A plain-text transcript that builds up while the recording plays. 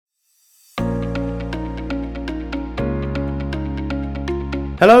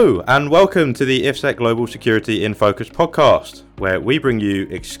Hello and welcome to the IFSEC Global Security in Focus podcast, where we bring you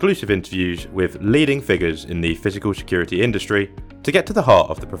exclusive interviews with leading figures in the physical security industry to get to the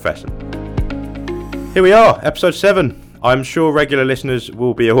heart of the profession. Here we are, episode 7. I'm sure regular listeners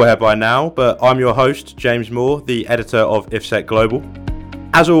will be aware by now, but I'm your host, James Moore, the editor of IFSEC Global.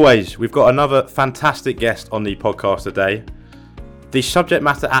 As always, we've got another fantastic guest on the podcast today. The subject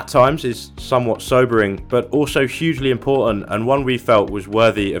matter at times is somewhat sobering, but also hugely important and one we felt was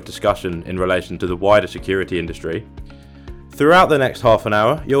worthy of discussion in relation to the wider security industry. Throughout the next half an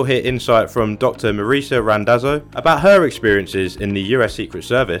hour, you'll hear insight from Dr. Marisa Randazzo about her experiences in the US Secret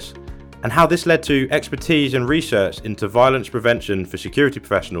Service and how this led to expertise and research into violence prevention for security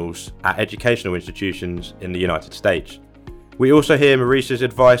professionals at educational institutions in the United States. We also hear Marisa's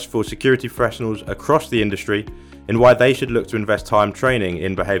advice for security professionals across the industry and why they should look to invest time training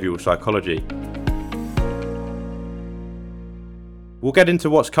in behavioural psychology. We'll get into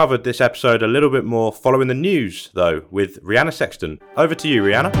what's covered this episode a little bit more following the news, though, with Rihanna Sexton. Over to you,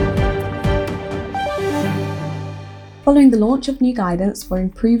 Rihanna. Following the launch of new guidance for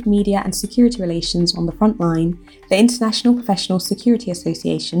improved media and security relations on the front line, the International Professional Security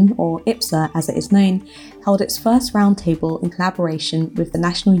Association, or IPSA as it is known, held its first roundtable in collaboration with the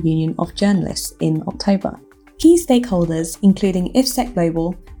National Union of Journalists in October. Key stakeholders, including IFSEC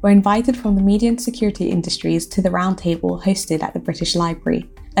Global, were invited from the media and security industries to the roundtable hosted at the British Library.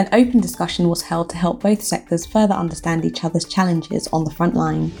 An open discussion was held to help both sectors further understand each other's challenges on the front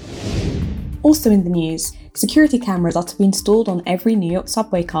line. Also in the news, security cameras are to be installed on every New York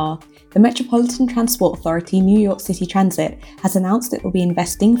subway car. The Metropolitan Transport Authority New York City Transit has announced it will be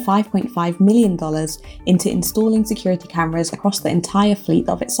investing $5.5 million into installing security cameras across the entire fleet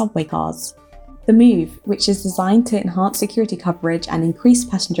of its subway cars. The move, which is designed to enhance security coverage and increase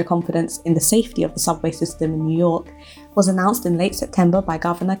passenger confidence in the safety of the subway system in New York, was announced in late September by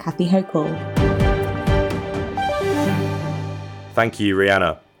Governor Kathy Hochul. Thank you,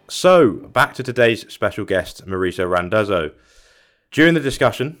 Rihanna. So, back to today's special guest, Marisa Randazzo. During the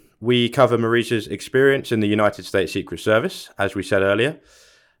discussion, we cover Marisa's experience in the United States Secret Service, as we said earlier,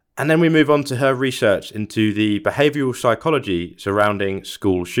 and then we move on to her research into the behavioural psychology surrounding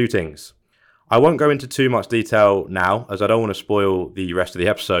school shootings. I won't go into too much detail now, as I don't want to spoil the rest of the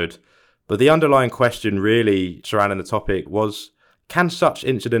episode, but the underlying question really surrounding the topic was, can such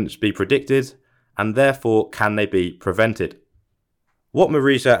incidents be predicted, and therefore can they be prevented? What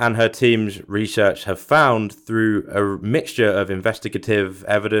Marisa and her team's research have found through a mixture of investigative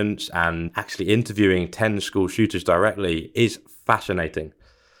evidence and actually interviewing 10 school shooters directly is fascinating.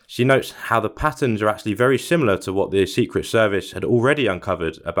 She notes how the patterns are actually very similar to what the Secret Service had already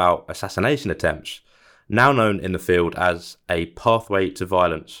uncovered about assassination attempts, now known in the field as a pathway to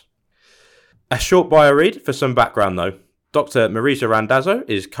violence. A short bio read for some background though. Dr. Marisa Randazzo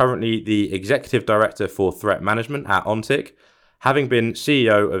is currently the Executive Director for Threat Management at ONTIC, having been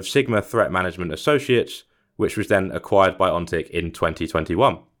CEO of Sigma Threat Management Associates, which was then acquired by ONTIC in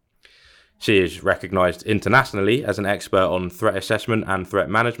 2021. She is recognised internationally as an expert on threat assessment and threat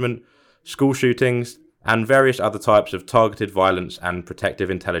management, school shootings, and various other types of targeted violence and protective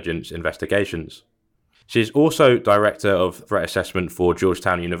intelligence investigations. She is also Director of Threat Assessment for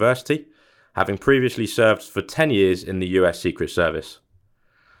Georgetown University, having previously served for 10 years in the US Secret Service.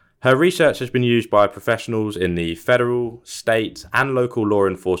 Her research has been used by professionals in the federal, state, and local law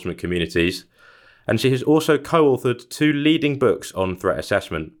enforcement communities, and she has also co-authored 2 leading books on threat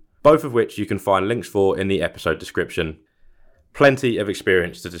assessment, both of which you can find links for in the episode description. Plenty of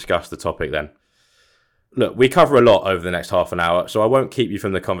experience to discuss the topic then. Look, we cover a lot over the next half an hour, so I won't keep you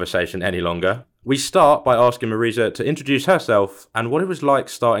from the conversation any longer. We start by asking Marisa to introduce herself and what it was like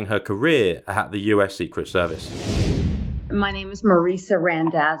starting her career at the US Secret Service. My name is Marisa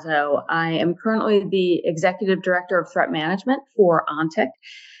Randazzo. I am currently the Executive Director of Threat Management for ONTIC.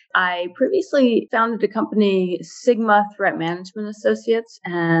 I previously founded a company, Sigma Threat Management Associates,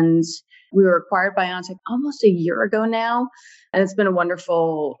 and we were acquired by ONTIC almost a year ago now. And it's been a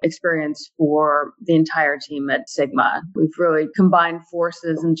wonderful experience for the entire team at Sigma. We've really combined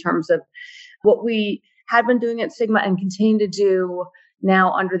forces in terms of what we had been doing at Sigma and continue to do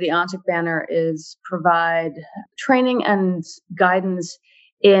now under the ONTIC banner is provide training and guidance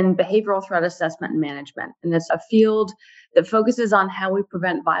in behavioral threat assessment and management. And it's a field that focuses on how we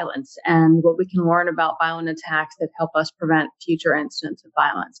prevent violence and what we can learn about violent attacks that help us prevent future incidents of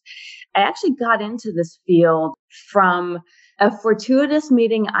violence. I actually got into this field from a fortuitous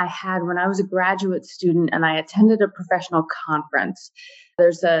meeting I had when I was a graduate student and I attended a professional conference.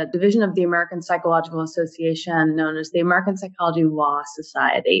 There's a division of the American Psychological Association known as the American Psychology Law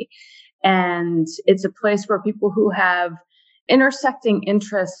Society. And it's a place where people who have intersecting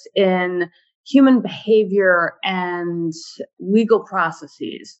interests in human behavior and legal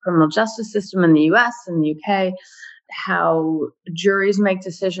processes, criminal justice system in the US and the UK, how juries make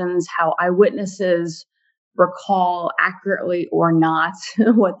decisions, how eyewitnesses recall accurately or not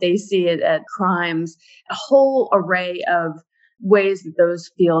what they see at crimes, a whole array of ways that those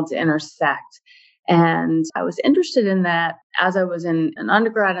fields intersect. And I was interested in that as I was in an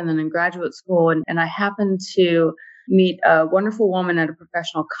undergrad and then in graduate school. And I happened to meet a wonderful woman at a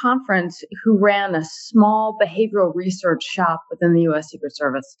professional conference who ran a small behavioral research shop within the US Secret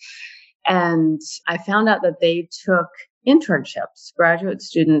Service. And I found out that they took internships. Graduate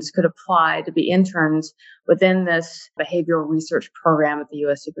students could apply to be interns within this behavioral research program at the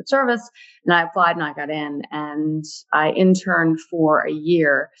US Secret Service. And I applied and I got in, and I interned for a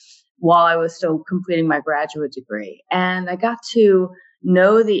year while I was still completing my graduate degree. And I got to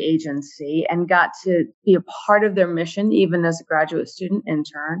know the agency and got to be a part of their mission, even as a graduate student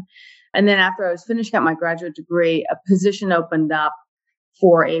intern. And then after I was finishing up my graduate degree, a position opened up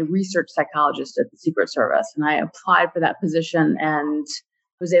for a research psychologist at the Secret Service. And I applied for that position and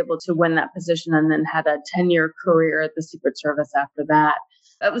was able to win that position, and then had a 10-year career at the Secret Service after that.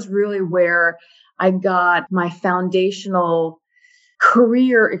 That was really where I got my foundational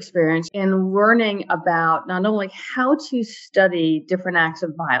career experience in learning about not only how to study different acts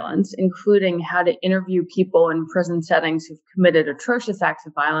of violence, including how to interview people in prison settings who've committed atrocious acts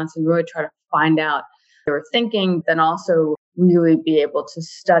of violence and really try to find out they were thinking, then also really be able to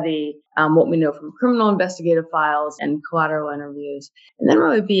study what we know from criminal investigative files and collateral interviews, and then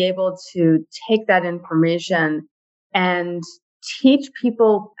really be able to take that information and teach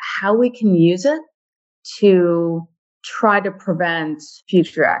people how we can use it to try to prevent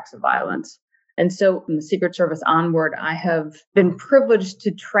future acts of violence. And so from the Secret Service onward, I have been privileged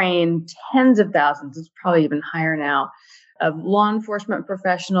to train tens of thousands, it's probably even higher now, of law enforcement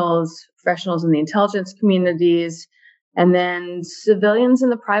professionals, professionals in the intelligence communities, and then civilians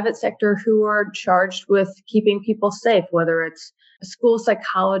in the private sector who are charged with keeping people safe, whether it's a school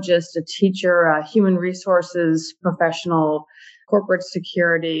psychologist, a teacher, a human resources professional, corporate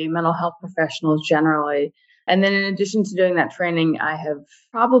security, mental health professionals generally. And then in addition to doing that training, I have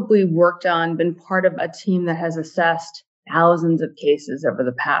probably been part of a team that has assessed thousands of cases over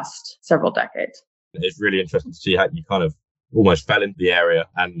the past several decades. It's really interesting to see how you kind of almost fell into the area.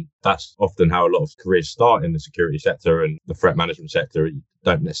 And that's often how a lot of careers start in the security sector and the threat management sector. You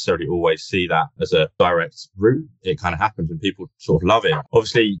don't necessarily always see that as a direct route. It kind of happens and people sort of love it.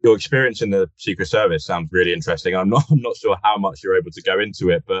 Obviously, your experience in the Secret Service sounds really interesting. I'm not sure how much you're able to go into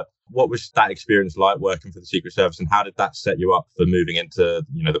it, but what was that experience like working for the Secret Service, and how did that set you up for moving into,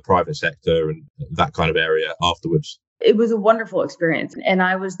 the private sector and that kind of area afterwards? It was a wonderful experience. And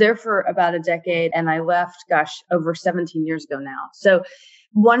I was there for about a decade, and I left, over 17 years ago now. So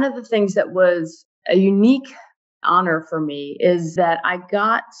one of the things that was a unique honor for me is that I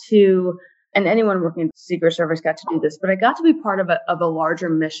got to, and anyone working in the Secret Service got to do this, but I got to be part of a larger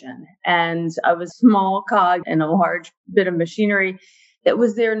mission. And I was a small cog in a large bit of machinery that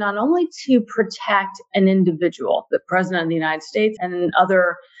was there not only to protect an individual, the President of the United States, and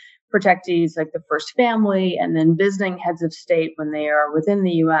other protectees like the First Family, and then visiting heads of state when they are within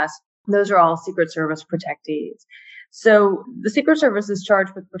the U.S. Those are all Secret Service protectees. So the Secret Service is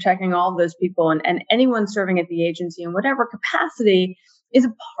charged with protecting all of those people, and anyone serving at the agency in whatever capacity is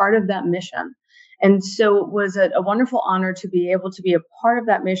a part of that mission. And so it was a wonderful honor to be able to be a part of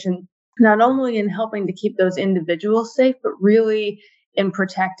that mission, not only in helping to keep those individuals safe, but really in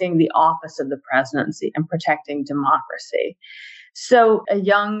protecting the office of the presidency and protecting democracy. So a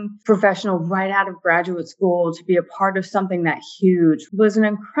young professional right out of graduate school to be a part of something that huge was an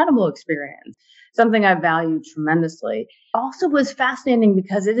incredible experience, something I valued tremendously. Also was fascinating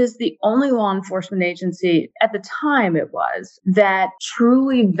because it is the only law enforcement agency, at the time it was, that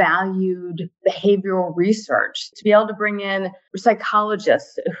truly valued behavioral research. To be able to bring in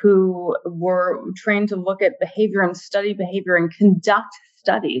psychologists who were trained to look at behavior and study behavior and conduct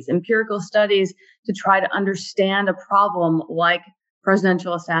studies, empirical studies, to try to understand a problem like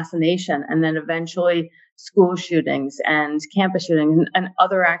presidential assassination, and then eventually school shootings and campus shootings and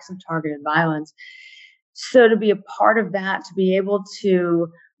other acts of targeted violence. So to be a part of that, to be able to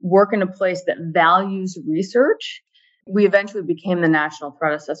work in a place that values research, we eventually became the National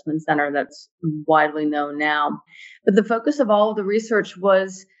Threat Assessment Center that's widely known now. But the focus of all of the research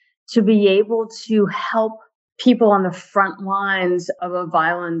was to be able to help people on the front lines of a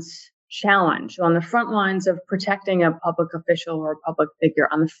violence challenge, on the front lines of protecting a public official or a public figure,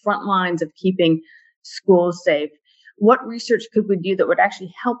 on the front lines of keeping schools safe. What research could we do that would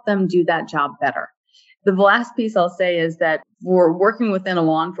actually help them do that job better? The last piece I'll say is that we're working within a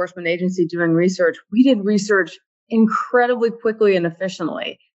law enforcement agency doing research. We did research incredibly quickly and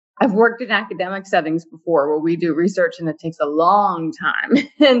efficiently. I've worked in academic settings before where we do research and it takes a long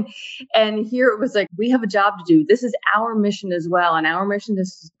time. and here it was like, we have a job to do. This is our mission as well. And our mission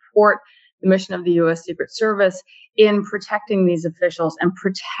is to support the mission of the U.S. Secret Service in protecting these officials and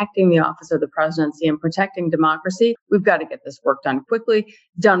protecting the office of the presidency and protecting democracy. We've got to get this work done quickly,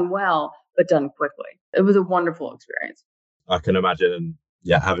 done well, but done quickly. It was a wonderful experience. I can imagine,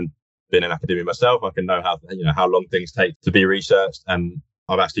 and having been in academia myself, I can know how long things take to be researched. And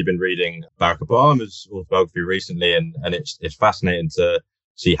I've actually been reading Barack Obama's autobiography recently, and it's fascinating to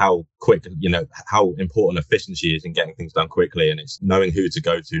see how quick, how important efficiency is in getting things done quickly. And it's knowing who to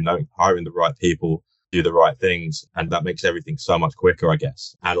go to, hiring the right people, do the right things. And that makes everything so much quicker, I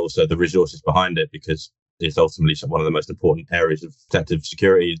guess. And also the resources behind it, because it's ultimately one of the most important areas of protective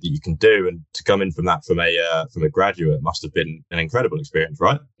security that you can do. And to come in from that from a graduate must have been an incredible experience,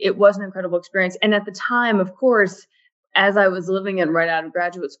 right? It was an incredible experience. And at the time, of course, as I was living it right out of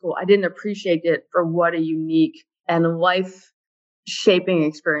graduate school, I didn't appreciate it for what a unique and life-shaping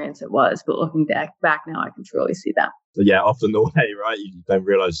experience it was. But looking back now, I can truly see that. So often the way, right? You don't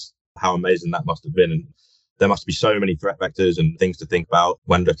realize how amazing that must have been. And there must be so many threat vectors and things to think about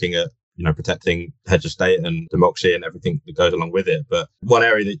when looking at protecting heads of state and democracy and everything that goes along with it. But one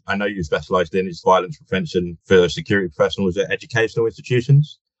area that I know you specialised in is violence prevention for security professionals at educational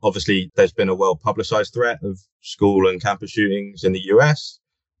institutions. Obviously, there's been a well-publicised threat of school and campus shootings in the US.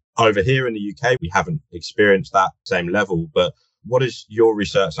 Over here in the UK, we haven't experienced that same level. But what has your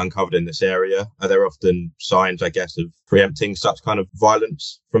research uncovered in this area? Are there often signs, I guess, of preempting such kind of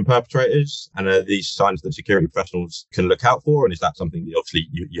violence from perpetrators? And are these signs that security professionals can look out for? And is that something that obviously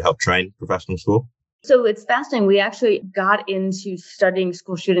you help train professionals for? So it's fascinating. We actually got into studying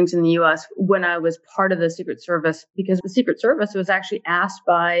school shootings in the U.S. when I was part of the Secret Service, because the Secret Service was actually asked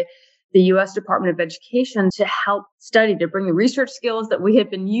by the U.S. Department of Education to help study, to bring the research skills that we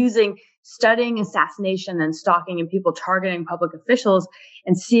had been using studying assassination and stalking and people targeting public officials,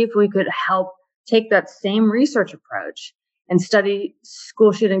 and see if we could help take that same research approach and study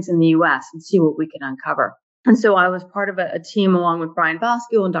school shootings in the U.S. and see what we could uncover. And so I was part of a team along with Brian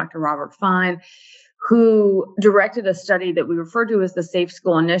Boskill and Dr. Robert Fine, who directed a study that we refer to as the Safe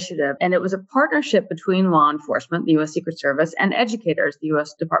School Initiative. And it was a partnership between law enforcement, the U.S. Secret Service, and educators, the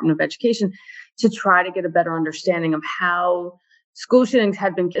U.S. Department of Education, to try to get a better understanding of how school shootings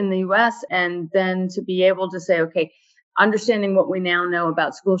had been in the U.S. and then to be able to say, okay, understanding what we now know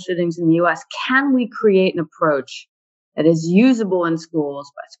about school shootings in the U.S., can we create an approach that is usable in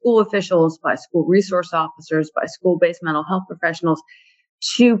schools by school officials, by school resource officers, by school-based mental health professionals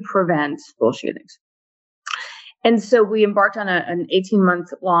to prevent school shootings? And so we embarked on an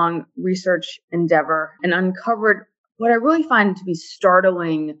 18-month-long research endeavor and uncovered what I really find to be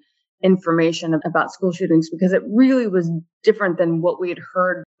startling information about school shootings, because it really was different than what we had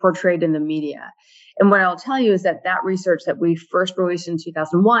heard portrayed in the media. And what I'll tell you is that research that we first released in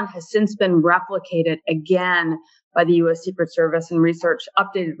 2001 has since been replicated again by the U.S. Secret Service and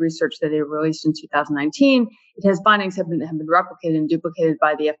updated research that they released in 2019. It has findings have been replicated and duplicated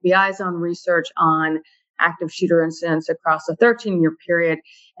by the FBI's own research on active shooter incidents across a 13-year period.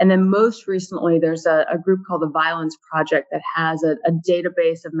 And then most recently, there's a group called the Violence Project that has a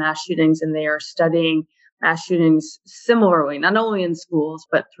database of mass shootings, and they are studying mass shootings similarly, not only in schools,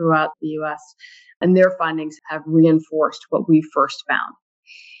 but throughout the U.S. And their findings have reinforced what we first found.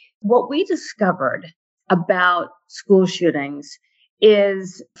 What we discovered about school shootings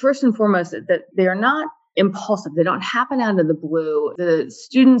is, first and foremost, that they are not impulsive. They don't happen out of the blue. The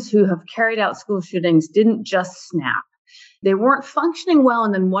students who have carried out school shootings didn't just snap. They weren't functioning well,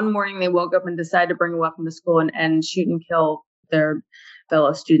 and then one morning they woke up and decided to bring a weapon to school and shoot and kill their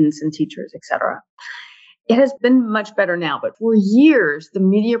fellow students and teachers, etc. It has been much better now, but for years, the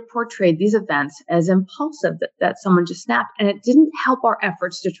media portrayed these events as impulsive, that someone just snapped, and it didn't help our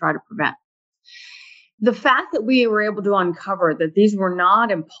efforts to try to prevent. The fact that we were able to uncover that these were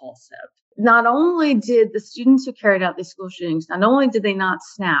not impulsive, not only did the students who carried out these school shootings, not only did they not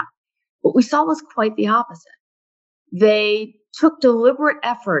snap, what we saw was quite the opposite. They took deliberate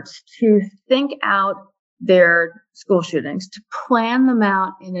efforts to think out their school shootings, to plan them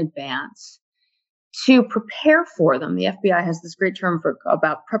out in advance, to prepare for them. The FBI has this great term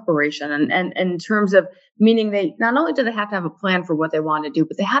about preparation, and in terms of meaning they not only did they have to have a plan for what they wanted to do,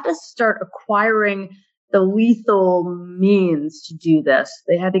 but they had to start acquiring the lethal means to do this.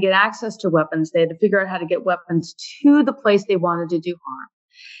 They had to get access to weapons. They had to figure out how to get weapons to the place they wanted to do harm,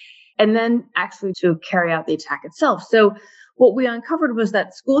 and then actually to carry out the attack itself. So what we uncovered was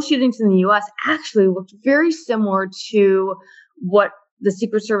that school shootings in the US actually looked very similar to what the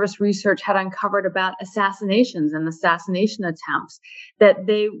Secret Service research had uncovered about assassinations and assassination attempts, that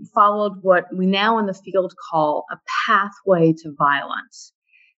they followed what we now in the field call a pathway to violence.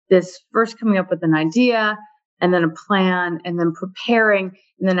 This first coming up with an idea, and then a plan, and then preparing,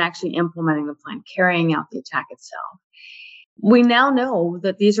 and then actually implementing the plan, carrying out the attack itself. We now know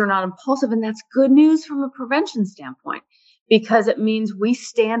that these are not impulsive, and that's good news from a prevention standpoint, because it means we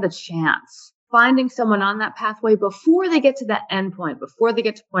stand a chance finding someone on that pathway before they get to that end point, before they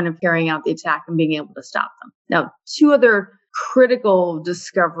get to the point of carrying out the attack and being able to stop them. Now, two other critical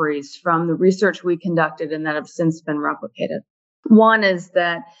discoveries from the research we conducted and that have since been replicated. One is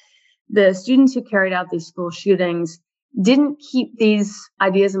that the students who carried out these school shootings didn't keep these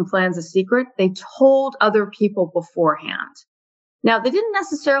ideas and plans a secret. They told other people beforehand. Now, they didn't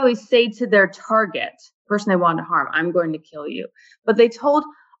necessarily say to their target, person they wanted to harm, I'm going to kill you. But they told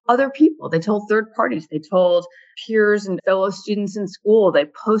other people. They told third parties. They told peers and fellow students in school. They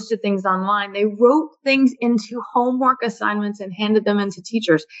posted things online. They wrote things into homework assignments and handed them into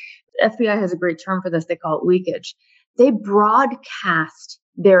teachers. The FBI has a great term for this. They call it leakage. They broadcast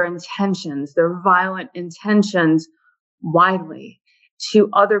their intentions, their violent intentions, widely to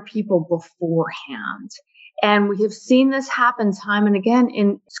other people beforehand. And we have seen this happen time and again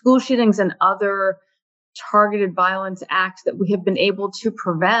in school shootings and other targeted violence acts that we have been able to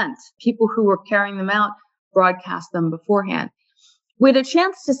prevent. People who were carrying them out broadcast them beforehand. We had a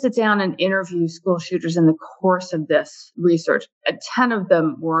chance to sit down and interview school shooters in the course of this research. 10 of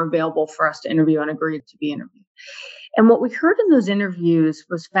them were available for us to interview and agreed to be interviewed. And what we heard in those interviews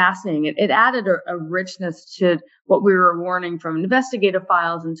was fascinating. It added a richness to what we were learning from investigative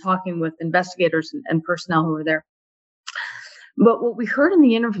files and talking with investigators and personnel who were there. But what we heard in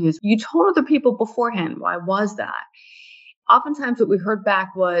the interviews, you told other people beforehand. Why was that? Oftentimes what we heard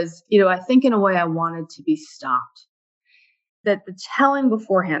back was, I think in a way I wanted to be stopped. That the telling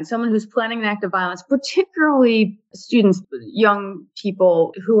beforehand, someone who's planning an act of violence, particularly students, young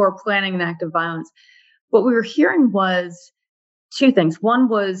people who are planning an act of violence, what we were hearing was two things. One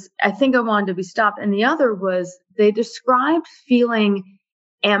was, I think I wanted to be stopped. And the other was they described feeling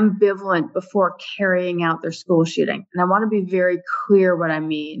ambivalent before carrying out their school shooting. And I want to be very clear what I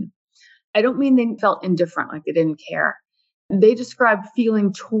mean. I don't mean they felt indifferent, like they didn't care. They described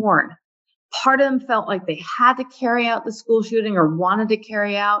feeling torn. Part of them felt like they had to carry out the school shooting or wanted to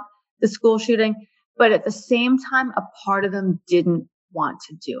carry out the school shooting. But at the same time, a part of them didn't want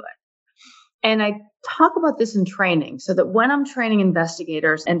to do it. And I talk about this in training so that when I'm training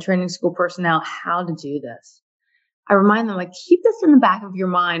investigators and training school personnel how to do this, I remind them, keep this in the back of your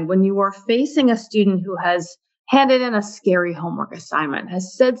mind when you are facing a student who has handed in a scary homework assignment,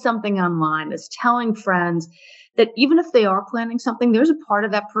 has said something online, is telling friends that even if they are planning something, there's a part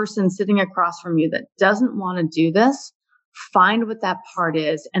of that person sitting across from you that doesn't want to do this. Find what that part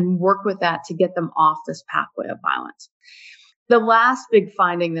is and work with that to get them off this pathway of violence. The last big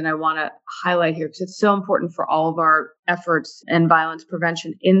finding that I want to highlight here, because it's so important for all of our efforts in violence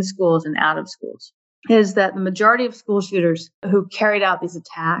prevention in schools and out of schools, is that the majority of school shooters who carried out these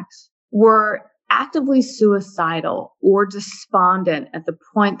attacks were actively suicidal or despondent at the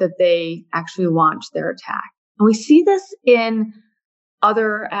point that they actually launched their attack. And we see this in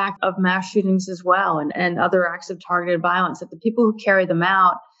other acts of mass shootings as well and other acts of targeted violence, that the people who carry them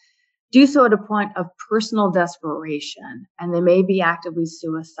out do so at a point of personal desperation, and they may be actively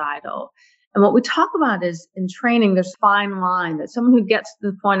suicidal. And what we talk about is in training, there's a fine line that someone who gets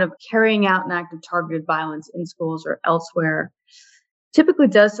to the point of carrying out an act of targeted violence in schools or elsewhere typically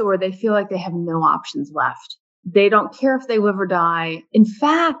does so where they feel like they have no options left. They don't care if they live or die. In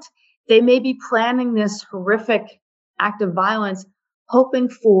fact, they may be planning this horrific act of violence, hoping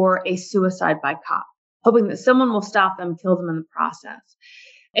for a suicide by cop, hoping that someone will stop them, kill them in the process.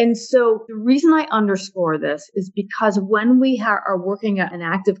 And so the reason I underscore this is because when we are working at an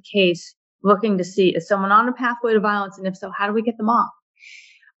active case, looking to see, is someone on a pathway to violence? And if so, how do we get them off?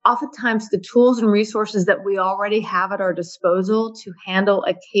 Oftentimes, the tools and resources that we already have at our disposal to handle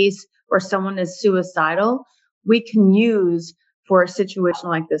a case where someone is suicidal, we can use for a situation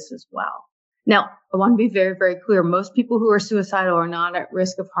like this as well. Now, I want to be very, very clear. Most people who are suicidal are not at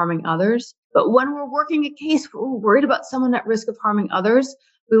risk of harming others. But when we're working a case where we're worried about someone at risk of harming others,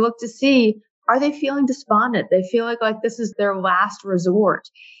 we look to see, are they feeling despondent? They feel like this is their last resort.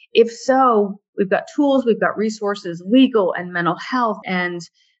 If so, we've got tools, we've got resources, legal and mental health and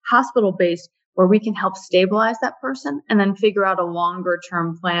hospital-based, where we can help stabilize that person and then figure out a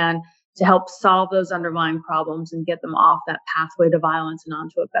longer-term plan to help solve those underlying problems and get them off that pathway to violence and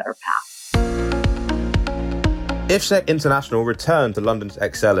onto a better path. IFSEC International returned to London's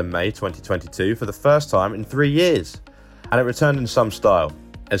Excel in May 2022 for the first time in 3 years, and it returned in some style,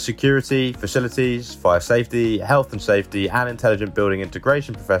 as security, facilities, fire safety, health and safety, and intelligent building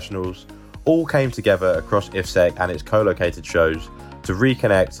integration professionals all came together across IFSEC and its co-located shows to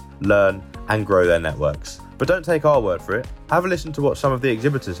reconnect, learn, and grow their networks. But don't take our word for it. Have a listen to what some of the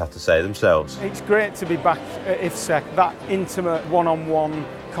exhibitors have to say themselves. It's great to be back at IFSEC. That intimate one-on-one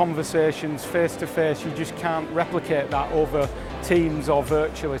conversations, face-to-face, you just can't replicate that over Teams or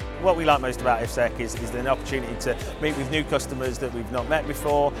virtually. What we like most about IFSEC is an opportunity to meet with new customers that we've not met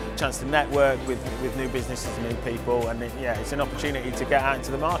before, a chance to network with new businesses and new people, and it's an opportunity to get out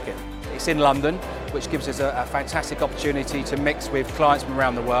into the market. It's in London, which gives us a fantastic opportunity to mix with clients from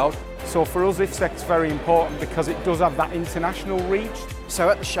around the world. So for us, IFSEC is very important because it does have that international reach. So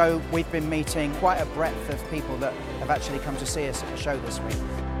at the show, we've been meeting quite a breadth of people that have actually come to see us at the show this week.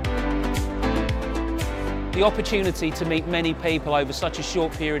 The opportunity to meet many people over such a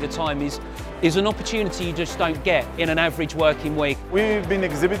short period of time is an opportunity you just don't get in an average working week. We've been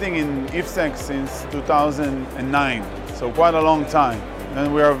exhibiting in IFSEC since 2009, so quite a long time,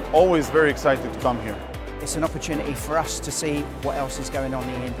 and we are always very excited to come here. It's an opportunity for us to see what else is going on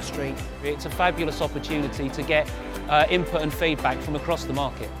in the industry. It's a fabulous opportunity to get input and feedback from across the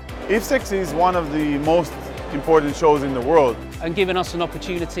market. IFSEC is one of the most important shows in the world. And giving us an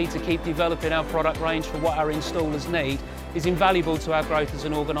opportunity to keep developing our product range for what our installers need is invaluable to our growth as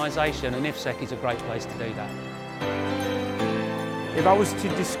an organisation, and IFSEC is a great place to do that. If I was to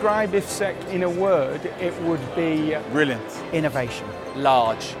describe IFSEC in a word, it would be Brilliant. Innovation.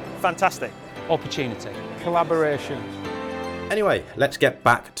 Large. Fantastic. Opportunity. Collaboration. Anyway, let's get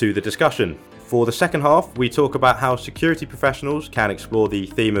back to the discussion. For the second half, we talk about how security professionals can explore the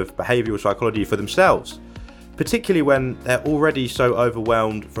theme of behavioural psychology for themselves, particularly when they're already so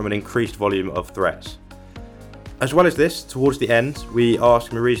overwhelmed from an increased volume of threats. As well as this, towards the end, we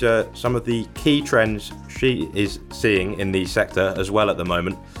ask Marisa some of the key trends she is seeing in the sector as well at the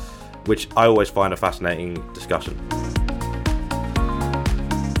moment, which I always find a fascinating discussion.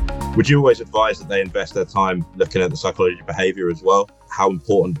 Would you always advise that they invest their time looking at the psychology of behaviour as well? How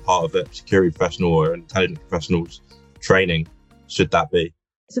important part of a security professional or intelligence professional's training should that be?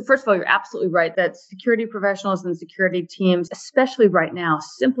 So first of all, you're absolutely right that security professionals and security teams, especially right now,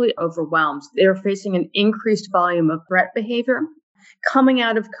 simply overwhelmed. They're facing an increased volume of threat behavior. Coming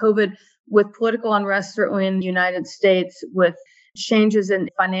out of COVID with political unrest, certainly in the United States, with changes in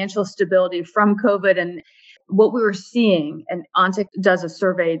financial stability from COVID, and what we were seeing, and ONTIC does a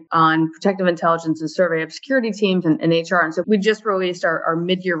survey on protective intelligence, a survey of security teams and HR. And so we just released our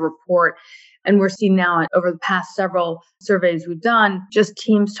mid-year report. And we're seeing now over the past several surveys we've done, just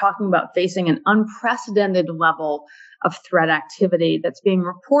teams talking about facing an unprecedented level of threat activity that's being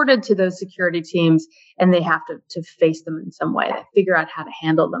reported to those security teams, and they have to face them in some way, they figure out how to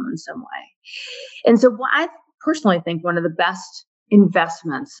handle them in some way. And so what I personally think one of the best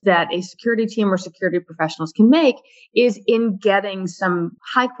investments that a security team or security professionals can make is in getting some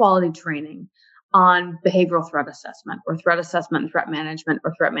high quality training on behavioral threat assessment and threat management,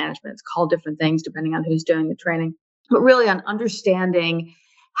 or threat management. It's called different things depending on who's doing the training, but really on understanding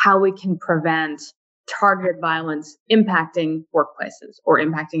how we can prevent targeted violence impacting workplaces or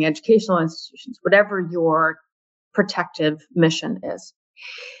impacting educational institutions, whatever your protective mission is,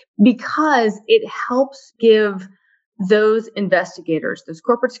 because it helps give those investigators, those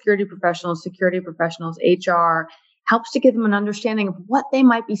corporate security professionals, HR, helps to give them an understanding of what they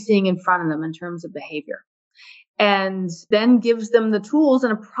might be seeing in front of them in terms of behavior, and then gives them the tools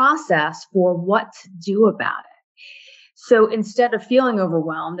and a process for what to do about it. So instead of feeling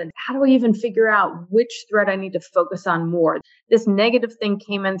overwhelmed, and how do I even figure out which threat I need to focus on more? This negative thing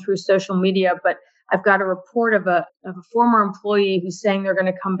came in through social media, but I've got a report of a former employee who's saying they're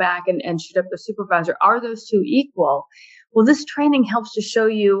going to come back and shoot up the supervisor. Are those two equal? Well, this training helps to show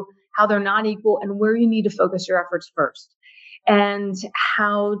you how they're not equal and where you need to focus your efforts first, and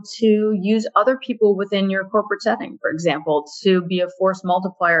how to use other people within your corporate setting, for example, to be a force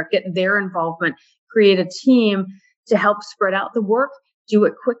multiplier, get their involvement, create a team to help spread out the work, do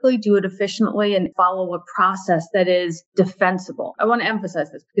it quickly, do it efficiently, and follow a process that is defensible. I want to emphasize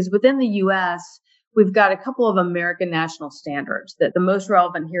this because within the US, we've got a couple of American national standards that the most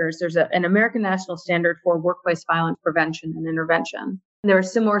relevant here is there's an American national standard for workplace violence prevention and intervention. There are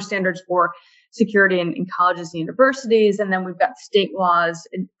similar standards for security in colleges and universities. And then we've got state laws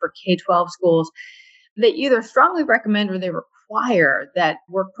for K-12 schools that either strongly recommend or they require that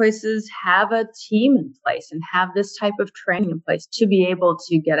workplaces have a team in place and have this type of training in place to be able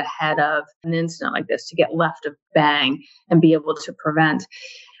to get ahead of an incident like this, to get left of bang and be able to prevent.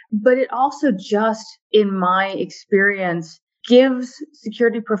 But it also just, in my experience, gives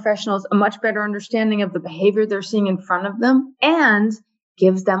security professionals a much better understanding of the behavior they're seeing in front of them and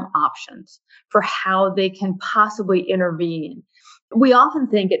gives them options for how they can possibly intervene. We often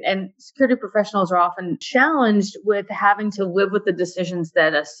think, and security professionals are often challenged with having to live with the decisions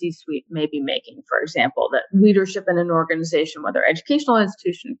that a C-suite may be making. For example, that leadership in an organization, whether educational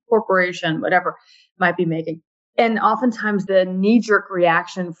institution, corporation, whatever, might be making. And oftentimes the knee-jerk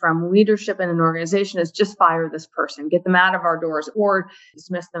reaction from leadership in an organization is just fire this person, get them out of our doors, or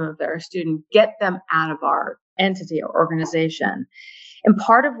dismiss them if they're a student, get them out of our entity or organization. And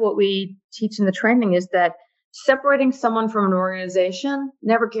part of what we teach in the training is that separating someone from an organization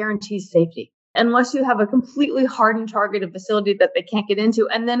never guarantees safety. Unless you have a completely hardened targeted facility that they can't get into,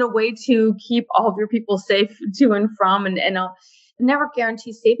 and then a way to keep all of your people safe to and from, and never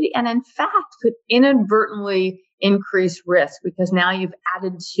guarantees safety. And in fact, could inadvertently increase risk because now you've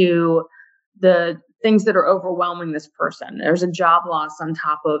added to the things that are overwhelming this person. There's a job loss on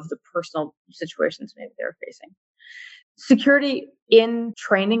top of the personal situations maybe they're facing. Security in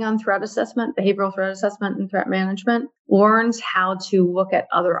training on threat assessment, behavioral threat assessment and threat management learns how to look at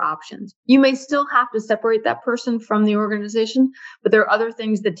other options. You may still have to separate that person from the organization, but there are other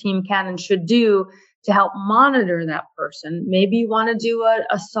things the team can and should do to help monitor that person. Maybe you want to do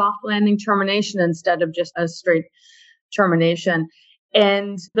a soft landing termination instead of just a straight termination.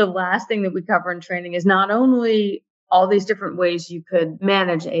 And the last thing that we cover in training is not only all these different ways you could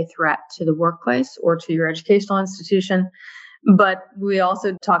manage a threat to the workplace or to your educational institution, but we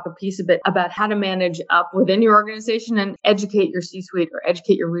also talk a bit about how to manage up within your organization and educate your C-suite or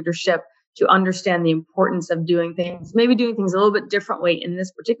educate your leadership to understand the importance of doing things a little bit differently in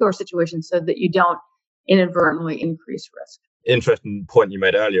this particular situation so that you don't inadvertently increase risk. Interesting point you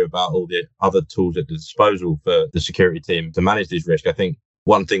made earlier about all the other tools at the disposal for the security team to manage these risks. I think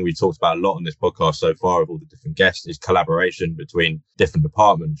one thing we've talked about a lot on this podcast so far of all the different guests is collaboration between different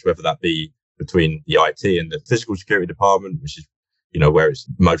departments, whether that be between the IT and the physical security department, which is, where it's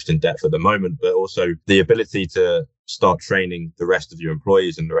most in depth at the moment, but also the ability to start training the rest of your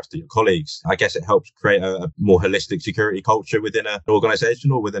employees and the rest of your colleagues. I guess it helps create a more holistic security culture within an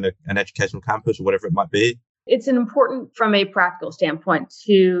organization or within an educational campus or whatever it might be. It's important from a practical standpoint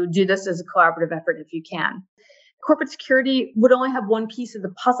to do this as a collaborative effort if you can. Corporate security would only have one piece of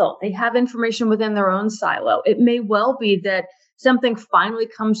the puzzle. They have information within their own silo. It may well be that something finally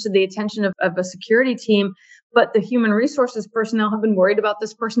comes to the attention of a security team, but the human resources personnel have been worried about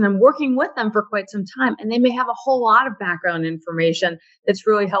this person and working with them for quite some time. And they may have a whole lot of background information that's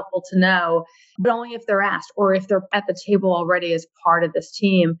really helpful to know, but only if they're asked or if they're at the table already as part of this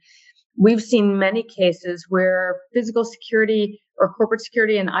team. We've seen many cases where physical security or corporate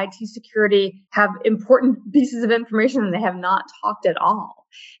security and IT security have important pieces of information and they have not talked at all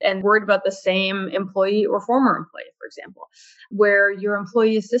and worried about the same employee or former employee, for example, where your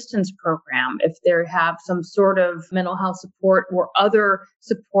employee assistance program, if they have some sort of mental health support or other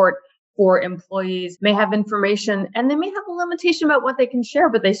support for employees, may have information and they may have a limitation about what they can share,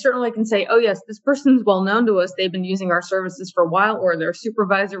 but they certainly can say, oh yes, this person's well known to us. They've been using our services for a while, or their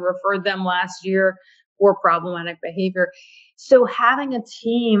supervisor referred them last year for problematic behavior. So having a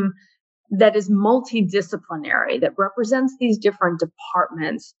team that is multidisciplinary, that represents these different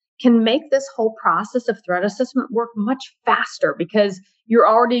departments, can make this whole process of threat assessment work much faster because you're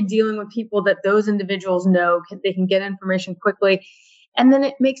already dealing with people that those individuals know, they can get information quickly. And then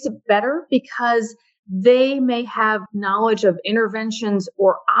it makes it better because they may have knowledge of interventions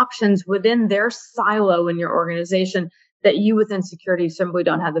or options within their silo in your organization that you within security simply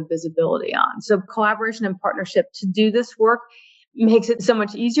don't have the visibility on. So collaboration and partnership to do this work makes it so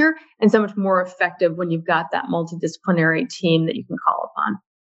much easier and so much more effective when you've got that multidisciplinary team that you can call upon.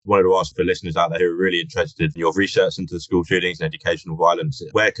 Wanted to ask for listeners out there who are really interested in your research into school shootings and educational violence,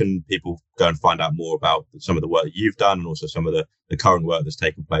 where can people go and find out more about some of the work you've done and also some of the current work that's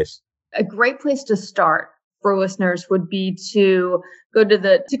taken place? A great place to start for listeners would be to go to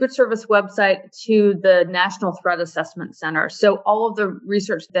the Secret Service website to the National Threat Assessment Center. So all of the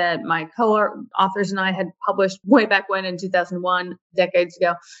research that my co-authors and I had published way back when in 2001, decades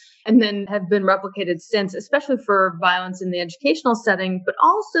ago, and then have been replicated since, especially for violence in the educational setting, but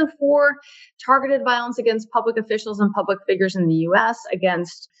also for targeted violence against public officials and public figures in the U.S.,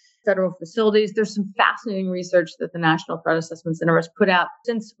 against federal facilities. There's some fascinating research that the National Threat Assessment Center has put out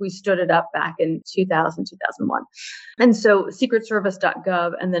since we stood it up back in 2000, 2001. And so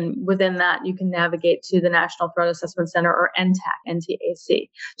secretservice.gov, and then within that, you can navigate to the National Threat Assessment Center or NTAC, NTAC.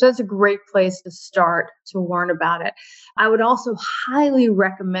 So that's a great place to start to learn about it. I would also highly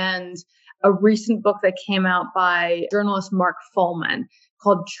recommend a recent book that came out by journalist Mark Fullman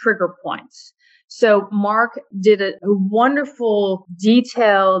called trigger points. So Mark did a wonderful,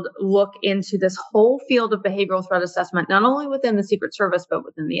 detailed look into this whole field of behavioral threat assessment, not only within the Secret Service, but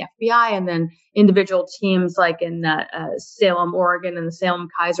within the FBI and then individual teams like in Salem, Oregon, and the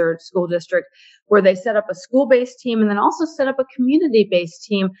Salem-Keizer School District, where they set up a school-based team and then also set up a community-based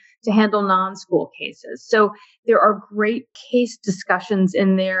team to handle non-school cases. So there are great case discussions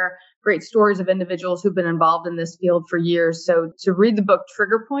in there, great stories of individuals who've been involved in this field for years. So to read the book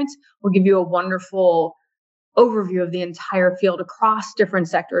Trigger Points will give you a wonderful overview of the entire field across different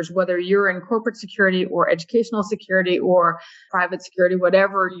sectors, whether you're in corporate security or educational security or private security,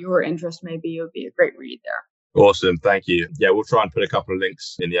 whatever your interest may be, it would be a great read there. Awesome. Thank you. Yeah, we'll try and put a couple of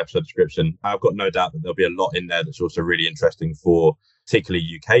links in the episode description. I've got no doubt that there'll be a lot in there that's also really interesting for particularly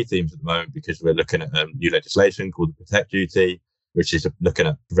UK teams at the moment, because we're looking at new legislation called the Protect Duty, which is looking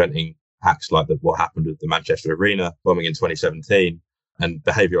at preventing acts like what happened with the Manchester Arena bombing in 2017. And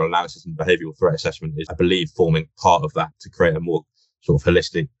behavioural analysis and behavioural threat assessment is, I believe, forming part of that to create a more sort of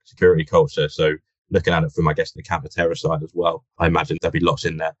holistic security culture. So looking at it from, I guess, the counter-terror side as well, I imagine there'll be lots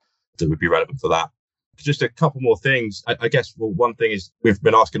in there that would be relevant for that. Just a couple more things. I guess, well, one thing is we've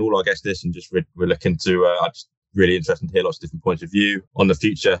been asking all our guests this, and just we're looking to, just really interested to hear lots of different points of view on the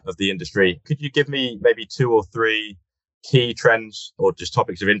future of the industry. Could you give me maybe 2 or 3 key trends or just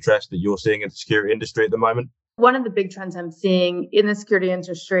topics of interest that you're seeing in the security industry at the moment? One of the big trends I'm seeing in the security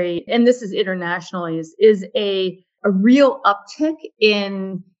industry, and this is internationally, is a real uptick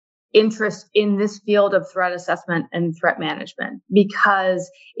in interest in this field of threat assessment and threat management,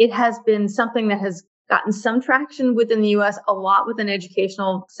 because it has been something that has gotten some traction within the US, a lot within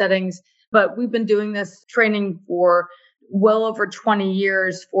educational settings, but we've been doing this training for well over 20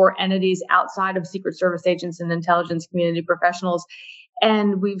 years for entities outside of Secret Service agents and intelligence community professionals.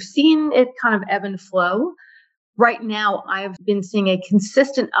 And we've seen it kind of ebb and flow. Right now, I've been seeing a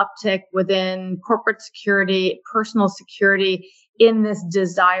consistent uptick within corporate security, personal security, in this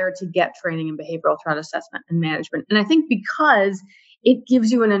desire to get training in behavioral threat assessment and management. And I think because it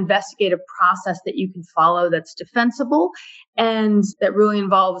gives you an investigative process that you can follow that's defensible and that really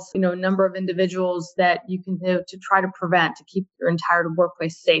involves, a number of individuals that you can do to try to prevent, to keep your entire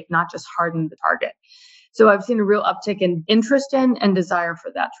workplace safe, not just harden the target. So I've seen a real uptick in interest in and desire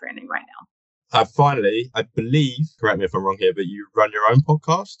for that training right now. Finally, I believe, correct me if I'm wrong here, but you run your own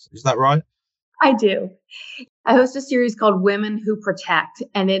podcast. Is that right? I do. I host a series called Women Who Protect,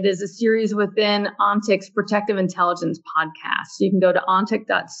 and it is a series within ONTIC's Protective Intelligence podcast. You can go to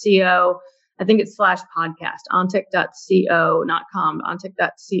ontic.co, I think it's /podcast, ontic.co, not com,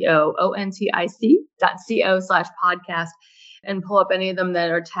 ontic.co, ontic.co/podcast, and pull up any of them that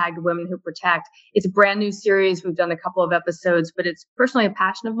are tagged Women Who Protect. It's a brand new series. We've done a couple of episodes, but it's personally a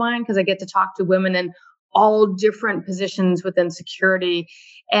passion of mine because I get to talk to women in all different positions within security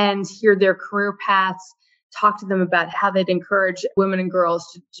and hear their career paths, talk to them about how they'd encourage women and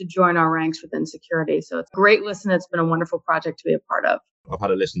girls to join our ranks within security. So it's a great listen. It's been a wonderful project to be a part of. I've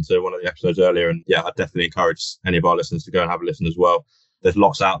had a listen to one of the episodes earlier, and yeah, I definitely encourage any of our listeners to go and have a listen as well. There's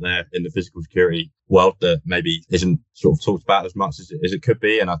lots out there in the physical security world that maybe isn't sort of talked about as much as it could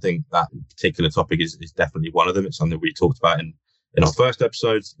be. And I think that particular topic is definitely one of them. It's something we talked about in our first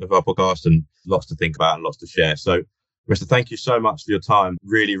episodes of our podcast, and lots to think about and lots to share. So, Mr. Thank you so much for your time.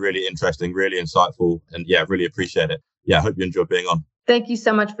 Really, really interesting, really insightful, and yeah, really appreciate it. Yeah, I hope you enjoyed being on. Thank you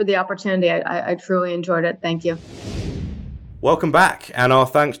so much for the opportunity. I truly enjoyed it. Thank you. Welcome back, and our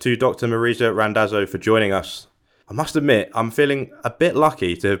thanks to Dr. Marisa Randazzo for joining us. I must admit, I'm feeling a bit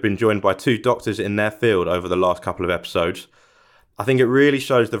lucky to have been joined by 2 doctors in their field over the last couple of episodes. I think it really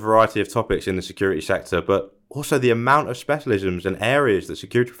shows the variety of topics in the security sector, but also the amount of specialisms and areas that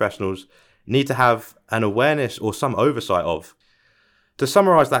security professionals need to have an awareness or some oversight of. To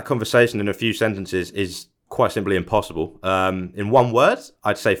summarise that conversation in a few sentences is quite simply impossible. In one word,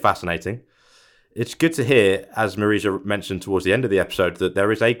 I'd say fascinating. It's good to hear, as Marisa mentioned towards the end of the episode, that there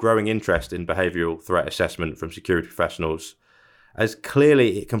is a growing interest in behavioural threat assessment from security professionals, as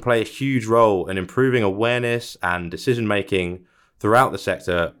clearly it can play a huge role in improving awareness and decision-making throughout the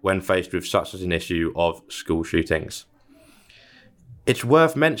sector when faced with such an issue of school shootings. It's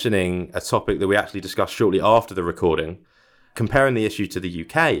worth mentioning a topic that we actually discussed shortly after the recording, comparing the issue to the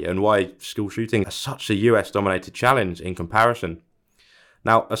UK and why school shooting is such a US-dominated challenge in comparison.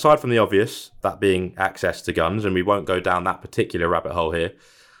 Now, aside from the obvious, that being access to guns, and we won't go down that particular rabbit hole here,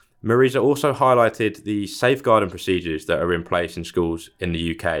 Marisa also highlighted the safeguarding procedures that are in place in schools in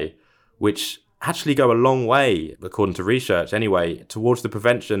the UK, which actually go a long way, according to research anyway, towards the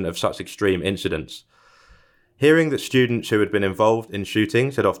prevention of such extreme incidents. Hearing that students who had been involved in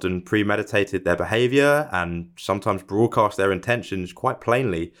shootings had often premeditated their behaviour and sometimes broadcast their intentions quite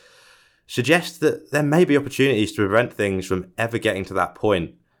plainly suggests that there may be opportunities to prevent things from ever getting to that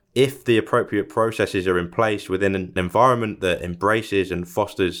point if the appropriate processes are in place within an environment that embraces and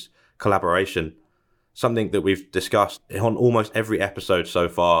fosters collaboration. Something that we've discussed on almost every episode so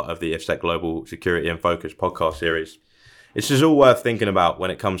far of the IFSEC Global Security and Focus podcast series. This is all worth thinking about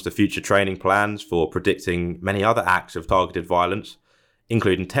when it comes to future training plans for predicting many other acts of targeted violence,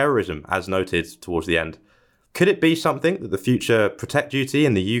 including terrorism, as noted towards the end. Could it be something that the future Protect Duty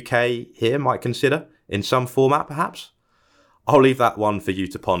in the UK here might consider, in some format perhaps? I'll leave that one for you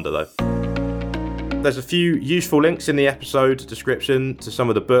to ponder though. There's a few useful links in the episode description to some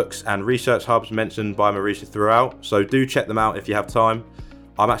of the books and research hubs mentioned by Marisa throughout, so do check them out if you have time.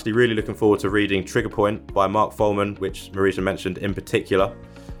 I'm actually really looking forward to reading Trigger Point by Mark Folman, which Marisa mentioned in particular.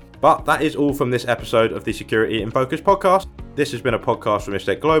 But that is all from this episode of the Security in Focus podcast. This has been a podcast from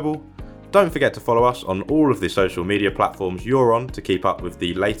IFSEC Global. Don't forget to follow us on all of the social media platforms you're on to keep up with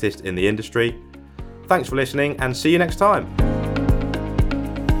the latest in the industry. Thanks for listening and see you next time.